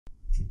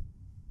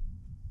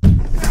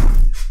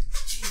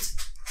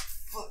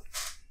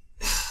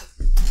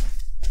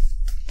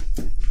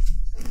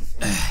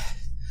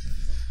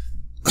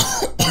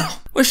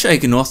What's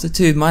shaking,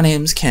 AuthorTube? My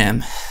name's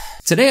Cam.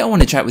 Today I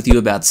want to chat with you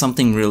about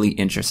something really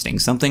interesting,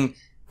 something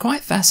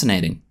quite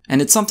fascinating.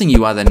 And it's something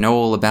you either know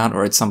all about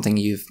or it's something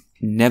you've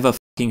never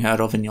fucking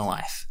heard of in your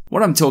life.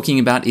 What I'm talking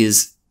about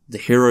is the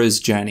hero's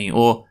journey,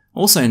 or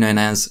also known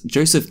as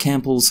Joseph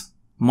Campbell's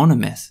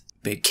monomyth.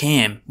 But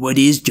Cam, what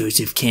is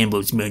Joseph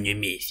Campbell's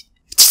monomyth?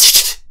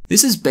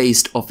 This is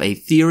based off a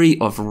theory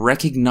of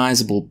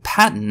recognizable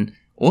pattern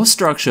or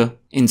structure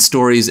in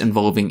stories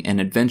involving an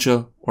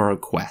adventure or a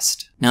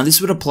quest. Now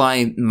this would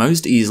apply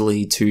most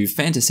easily to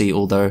fantasy,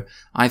 although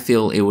I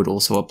feel it would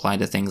also apply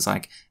to things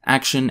like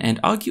action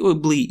and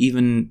arguably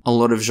even a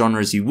lot of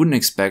genres you wouldn't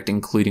expect,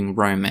 including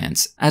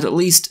romance, at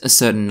least a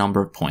certain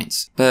number of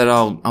points. But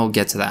I'll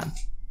get to that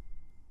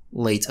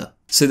later.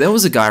 So there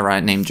was a guy,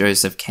 right, named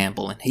Joseph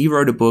Campbell, and he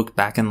wrote a book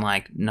back in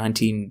like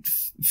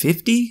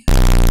 1950?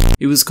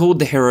 It was called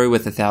The Hero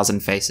with a Thousand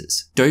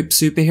Faces. Dope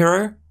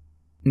superhero?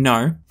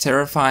 No.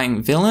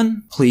 Terrifying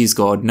villain? Please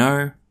God,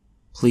 no.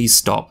 Please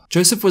stop.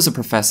 Joseph was a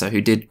professor who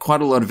did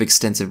quite a lot of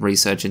extensive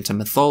research into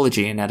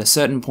mythology, and at a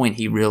certain point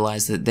he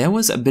realized that there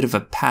was a bit of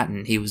a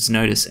pattern he was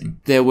noticing.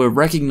 There were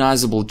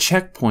recognizable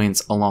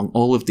checkpoints along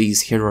all of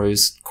these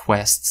heroes'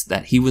 quests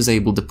that he was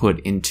able to put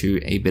into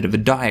a bit of a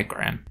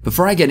diagram.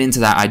 Before I get into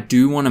that, I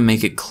do want to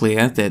make it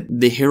clear that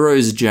the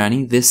hero's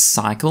journey, this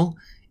cycle,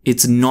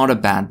 it's not a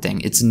bad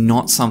thing. It's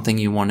not something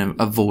you want to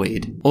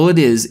avoid. All it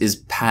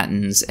is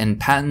patterns, and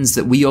patterns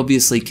that we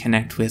obviously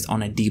connect with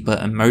on a deeper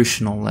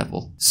emotional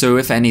level. So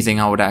if anything,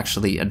 I would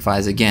actually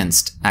advise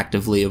against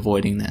actively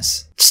avoiding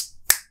this.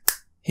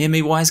 Hear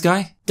me, wise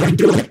guy? Don't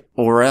do it.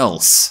 Or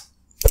else.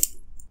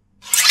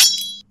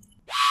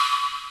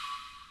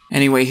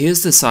 Anyway,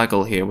 here's the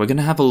cycle here. We're going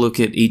to have a look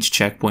at each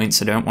checkpoint,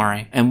 so don't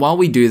worry. And while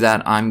we do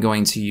that, I'm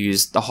going to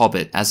use The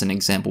Hobbit as an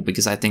example,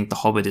 because I think The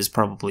Hobbit is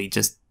probably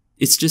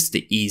it's just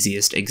the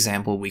easiest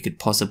example we could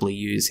possibly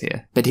use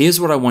here. But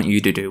here's what I want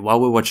you to do while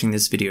we're watching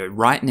this video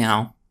right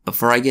now.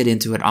 Before I get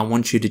into it, I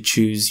want you to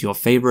choose your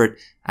favorite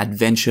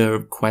adventure,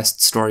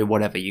 quest, story,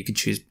 whatever. You could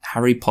choose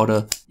Harry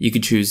Potter, you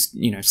could choose,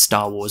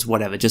 Star Wars,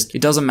 whatever. Just,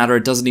 it doesn't matter,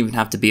 it doesn't even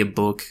have to be a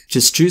book.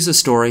 Just choose a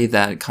story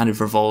that kind of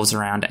revolves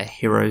around a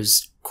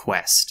hero's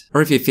quest.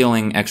 Or if you're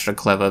feeling extra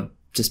clever,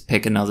 just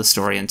pick another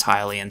story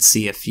entirely and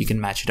see if you can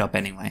match it up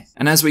anyway.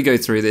 And as we go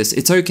through this,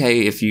 it's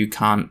okay if you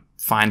can't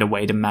find a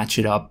way to match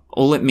it up.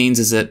 All it means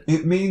is that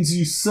it means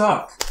you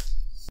suck.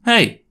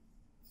 Hey,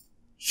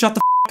 shut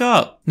the f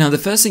up. Now, the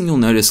first thing you'll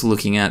notice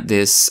looking at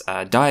this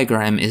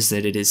diagram is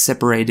that it is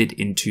separated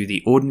into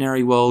the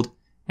ordinary world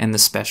and the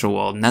special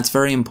world, and that's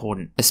very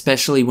important,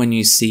 especially when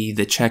you see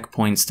the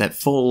checkpoints that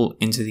fall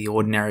into the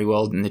ordinary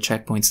world and the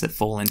checkpoints that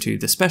fall into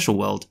the special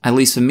world. At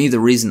least for me, the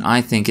reason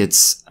I think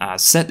it's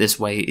set this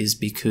way is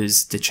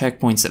because the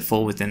checkpoints that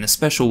fall within the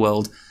special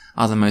world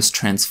are the most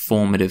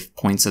transformative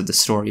points of the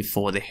story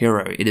for the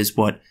hero. It is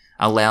what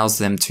allows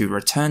them to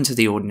return to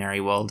the ordinary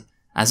world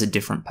as a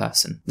different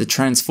person. The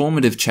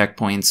transformative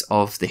checkpoints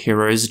of the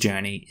hero's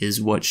journey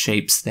is what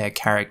shapes their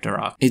character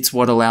arc. It's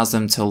what allows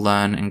them to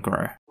learn and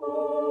grow.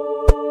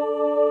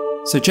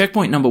 So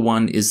checkpoint number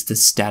 1 is the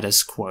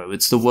status quo.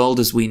 It's the world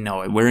as we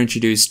know it. We're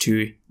introduced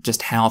to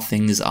just how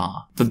things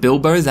are. For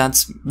Bilbo,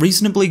 that's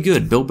reasonably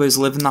good. Bilbo's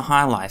living the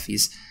high life.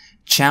 He's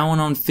chowing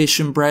on fish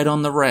and bread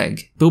on the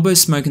reg. Bilbo's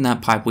smoking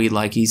that pipe weed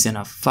like he's in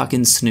a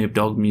fucking Snoop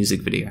Dogg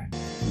music video.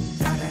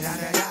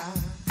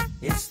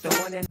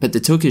 But the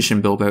Tookish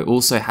in Bilbo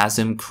also has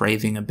him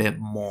craving a bit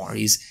more.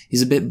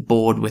 He's a bit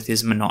bored with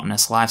his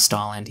monotonous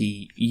lifestyle and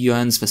he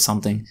yearns for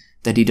something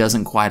that he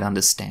doesn't quite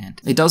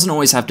understand. It doesn't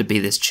always have to be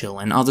this chill.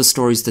 In other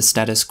stories, the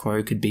status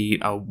quo could be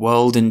a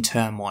world in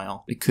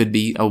turmoil. It could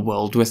be a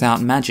world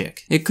without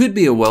magic. It could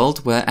be a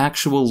world where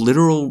actual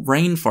literal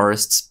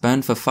rainforests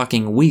burn for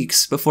fucking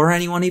weeks before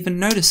anyone even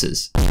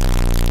notices.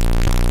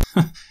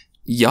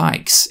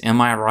 Yikes,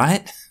 am I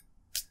right?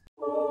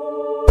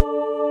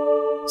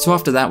 So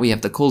after that we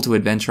have the call to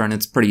adventure, and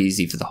it's pretty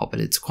easy for the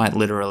Hobbit. It's quite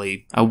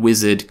literally a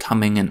wizard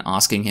coming and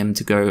asking him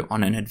to go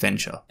on an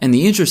adventure. And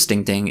the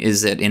interesting thing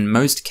is that in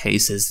most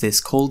cases this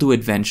call to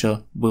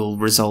adventure will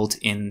result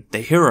in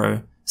the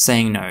hero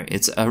saying no.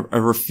 It's a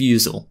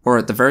refusal, or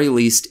at the very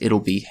least it'll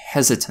be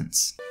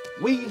hesitance.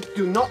 We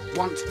do not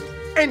want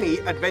any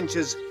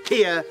adventures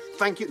here,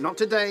 thank you, not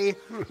today.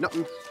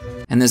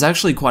 And there's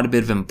actually quite a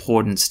bit of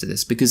importance to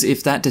this, because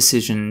if that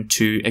decision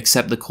to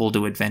accept the call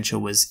to adventure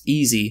was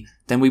easy,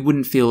 then we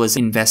wouldn't feel as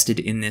invested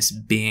in this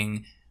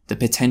being the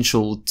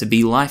potential to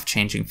be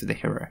life-changing for the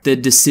hero. The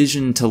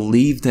decision to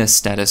leave their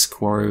status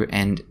quo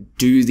and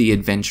do the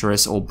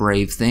adventurous or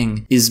brave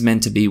thing is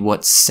meant to be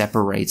what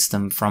separates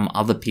them from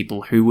other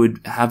people who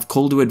would have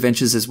call to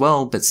adventures as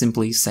well, but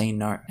simply say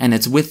no. And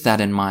it's with that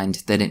in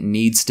mind that it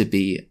needs to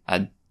be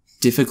a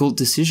difficult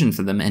decision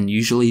for them, and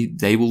usually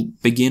they will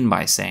begin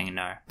by saying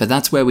no. But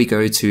that's where we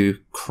go to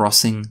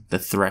crossing the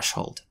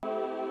threshold.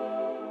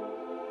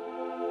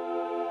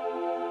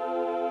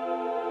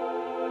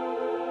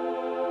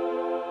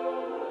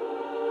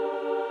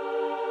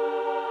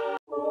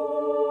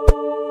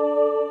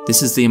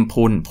 This is the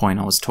important point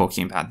I was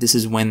talking about. This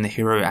is when the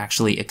hero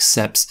actually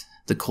accepts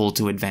the call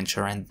to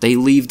adventure, and they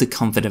leave the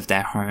comfort of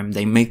their home.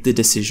 They make the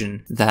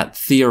decision that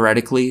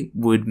theoretically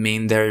would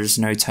mean there's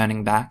no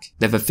turning back.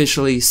 They've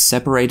officially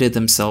separated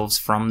themselves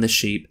from the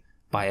sheep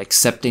by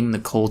accepting the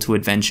call to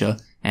adventure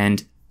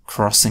and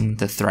crossing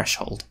the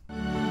threshold.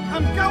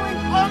 I'm going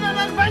on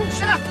an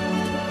adventure!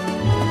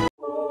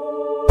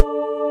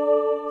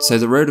 So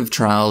the Road of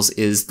Trials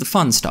is the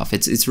fun stuff.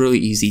 It's really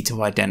easy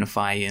to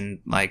identify in,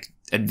 like,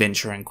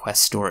 adventure and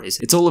quest stories.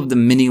 It's all of the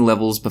mini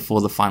levels before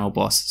the final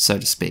boss, so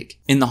to speak.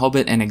 In The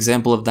Hobbit, an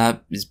example of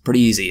that is pretty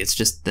easy. It's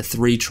just the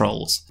 3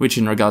 trolls, which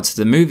in regards to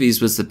the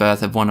movies was the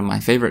birth of one of my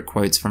favorite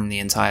quotes from the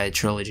entire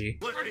trilogy.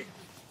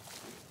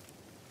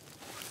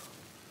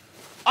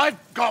 I've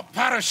got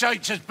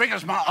parasites as big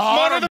as my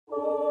arm.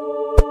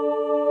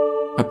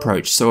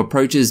 Approach. So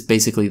approach is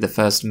basically the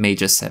first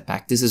major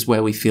setback. This is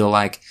where we feel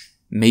like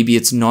maybe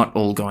it's not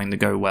all going to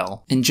go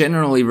well, and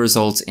generally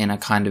results in a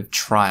kind of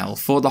trial.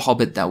 For the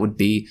Hobbit, that would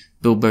be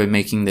Bilbo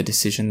making the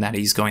decision that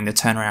he's going to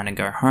turn around and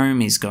go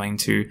home, he's going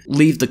to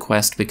leave the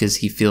quest because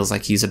he feels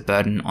like he's a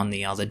burden on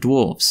the other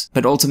dwarves.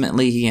 But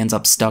ultimately he ends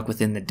up stuck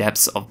within the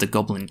depths of the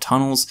goblin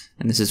tunnels,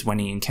 and this is when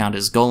he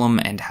encounters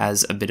Gollum and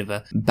has a bit of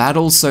a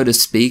battle, so to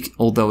speak,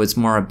 although it's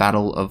more a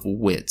battle of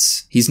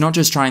wits. He's not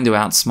just trying to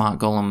outsmart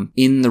Gollum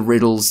in the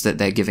riddles that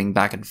they're giving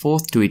back and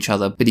forth to each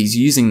other, but he's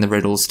using the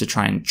riddles to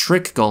try and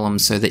trick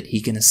Gollum so that he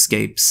can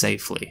escape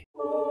safely.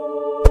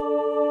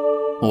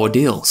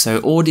 Ordeal.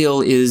 So ordeal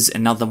is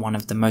another one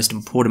of the most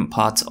important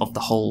parts of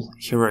the whole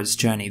hero's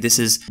journey. This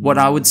is what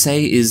I would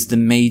say is the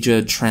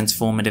major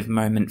transformative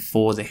moment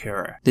for the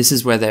hero. This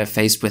is where they're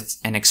faced with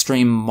an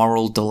extreme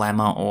moral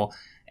dilemma or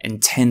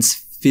intense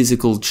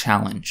physical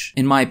challenge.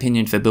 In my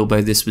opinion, for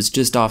Bilbo, this was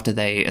just after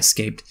they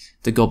escaped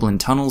the goblin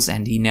tunnels,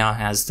 and he now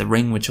has the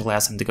ring which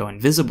allows him to go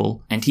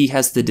invisible, and he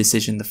has the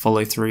decision to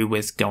follow through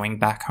with going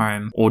back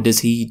home, or does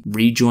he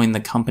rejoin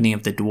the company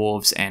of the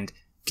dwarves and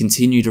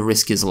continue to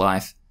risk his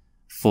life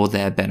for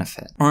their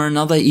benefit? Or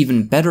another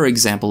even better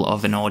example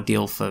of an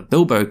ordeal for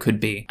Bilbo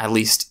could be, at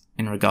least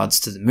in regards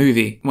to the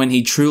movie, when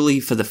he truly,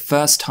 for the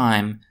first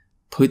time,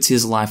 puts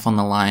his life on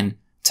the line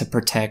to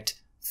protect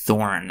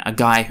Thorin, a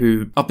guy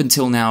who up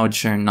until now had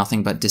shown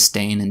nothing but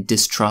disdain and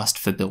distrust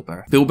for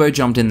Bilbo. Bilbo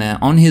jumped in there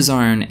on his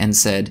own and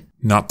said,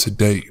 "Not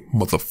today,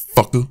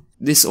 motherfucker."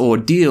 This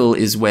ordeal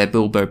is where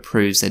Bilbo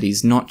proves that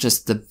he's not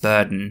just the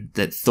burden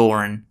that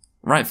Thorin,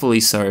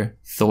 rightfully so,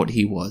 thought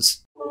he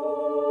was.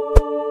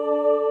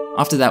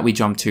 After that we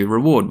jump to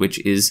reward, which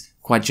is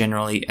quite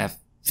generally a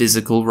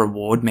physical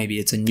reward. Maybe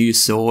it's a new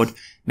sword,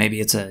 maybe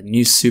it's a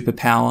new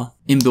superpower.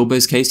 In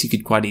Bilbo's case, you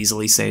could quite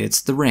easily say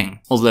it's the ring.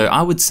 Although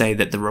I would say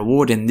that the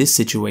reward in this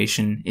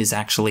situation is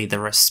actually the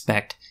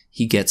respect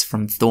he gets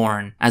from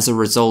Thorin as a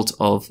result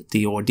of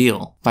the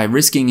ordeal. By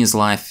risking his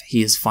life,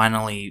 he is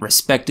finally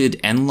respected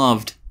and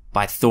loved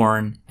by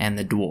Thorin and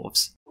the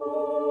dwarves.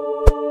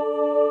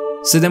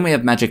 So then we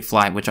have Magic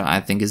Flight, which I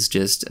think is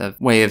just a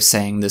way of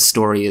saying the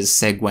story is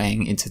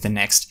segueing into the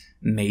next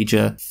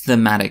major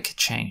thematic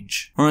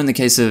change. Or in the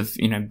case of,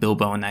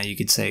 Bilbo and that, you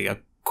could say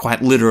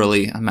quite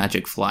literally a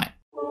magic flight.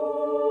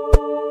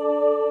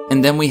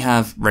 And then we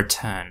have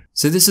Return.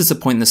 So this is the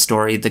point in the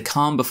story, the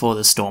calm before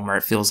the storm, where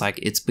it feels like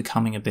it's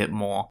becoming a bit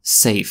more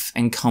safe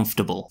and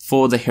comfortable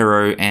for the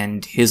hero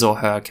and his or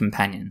her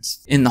companions.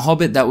 In The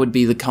Hobbit, that would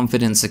be the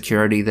comfort and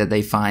security that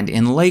they find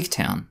in Lake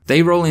Town.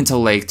 They roll into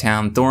Lake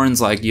Town,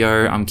 Thorin's like,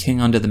 "Yo, I'm king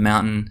under the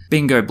mountain."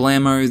 Bingo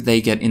blammo, they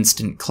get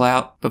instant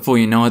clout. Before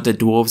you know it, the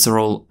dwarves are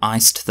all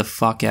iced the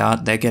fuck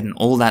out. They're getting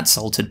all that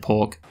salted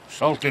pork.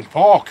 Salted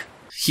pork?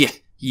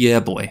 Yeah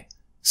boy.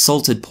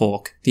 Salted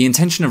pork. The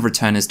intention of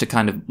Return is to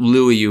kind of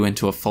lure you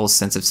into a false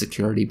sense of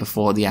security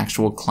before the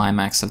actual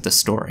climax of the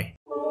story.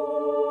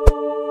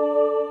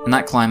 And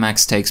that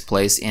climax takes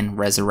place in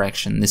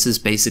Resurrection. This is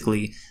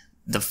basically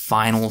the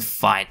final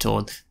fight,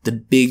 or the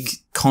big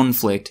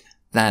conflict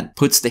that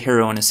puts the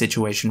hero in a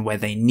situation where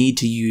they need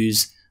to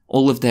use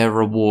all of their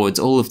rewards,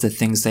 all of the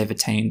things they've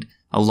attained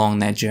along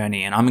their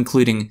journey. And I'm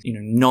including,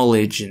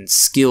 knowledge and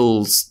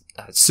skills,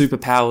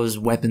 superpowers,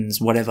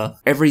 weapons, whatever.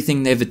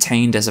 Everything they've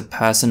attained as a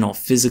person or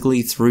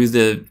physically through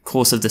the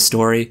course of the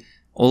story,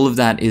 all of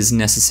that is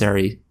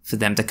necessary for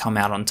them to come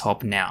out on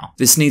top now.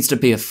 This needs to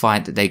be a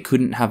fight that they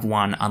couldn't have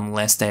won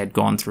unless they had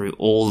gone through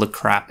all the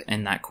crap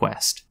in that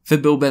quest. For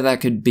Bilbo,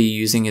 that could be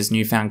using his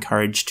newfound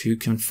courage to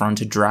confront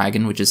a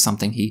dragon, which is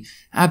something he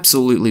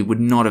absolutely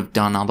would not have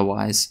done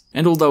otherwise.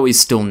 And although he's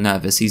still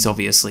nervous, he's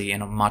obviously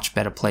in a much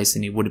better place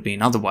than he would have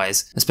been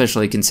otherwise,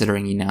 especially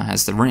considering he now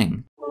has the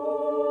ring.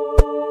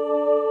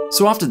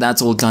 So after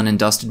that's all done and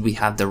dusted, we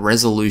have the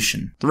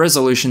resolution. The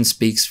resolution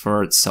speaks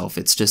for itself.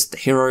 It's just the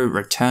hero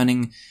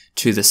returning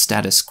to the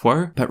status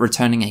quo, but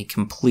returning a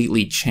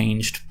completely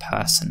changed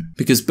person.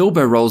 Because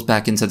Bilbo rolls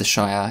back into the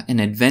Shire, an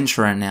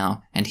adventurer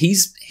now, and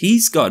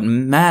he's got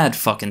mad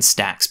fucking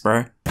stacks,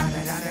 bro.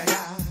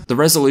 The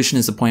resolution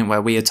is the point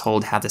where we are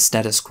told how the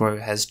status quo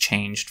has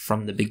changed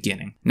from the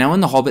beginning. Now in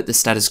The Hobbit, the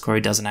status quo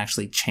doesn't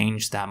actually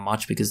change that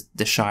much because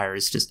the Shire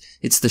is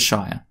it's the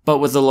Shire. But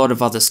with a lot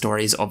of other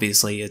stories,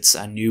 obviously it's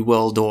a new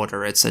world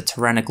order, it's a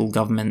tyrannical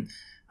government,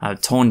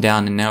 torn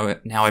down, and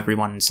now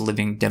everyone's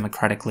living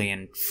democratically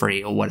and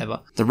free or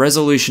whatever. The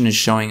resolution is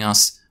showing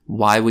us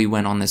why we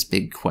went on this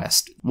big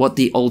quest, what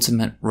the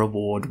ultimate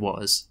reward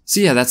was. So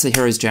yeah, that's the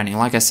hero's journey.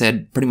 Like I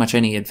said, pretty much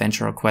any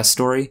adventure or quest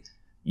story,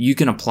 you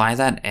can apply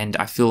that, and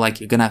I feel like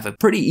you're gonna have a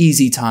pretty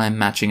easy time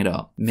matching it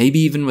up. Maybe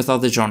even with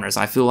other genres.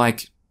 I feel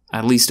like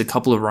at least a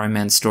couple of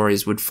romance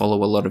stories would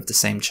follow a lot of the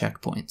same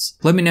checkpoints.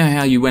 Let me know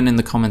how you went in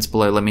the comments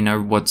below. Let me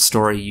know what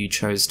story you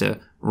chose to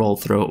roll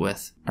through it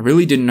with. I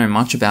really didn't know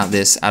much about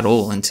this at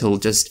all until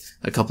just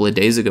a couple of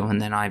days ago,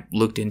 and then I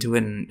looked into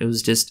it and it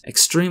was just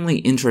extremely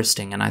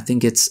interesting, and I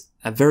think it's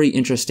a very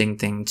interesting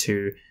thing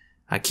to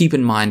keep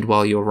in mind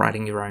while you're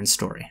writing your own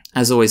story.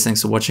 As always,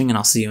 thanks for watching, and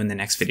I'll see you in the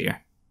next video.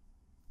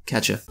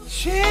 Catch ya.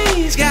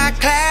 She's got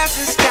class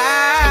and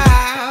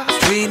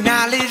style, street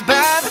knowledge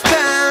by the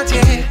pound,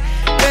 yeah.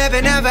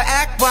 Baby never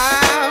act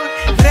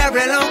wild,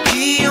 very low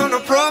key on the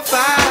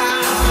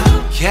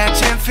profile.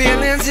 Catching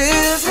feelings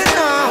isn't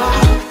all.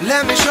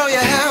 Let me show you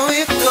how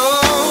it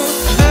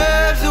goes.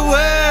 Loves the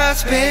word,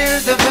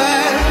 spins the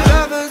verb.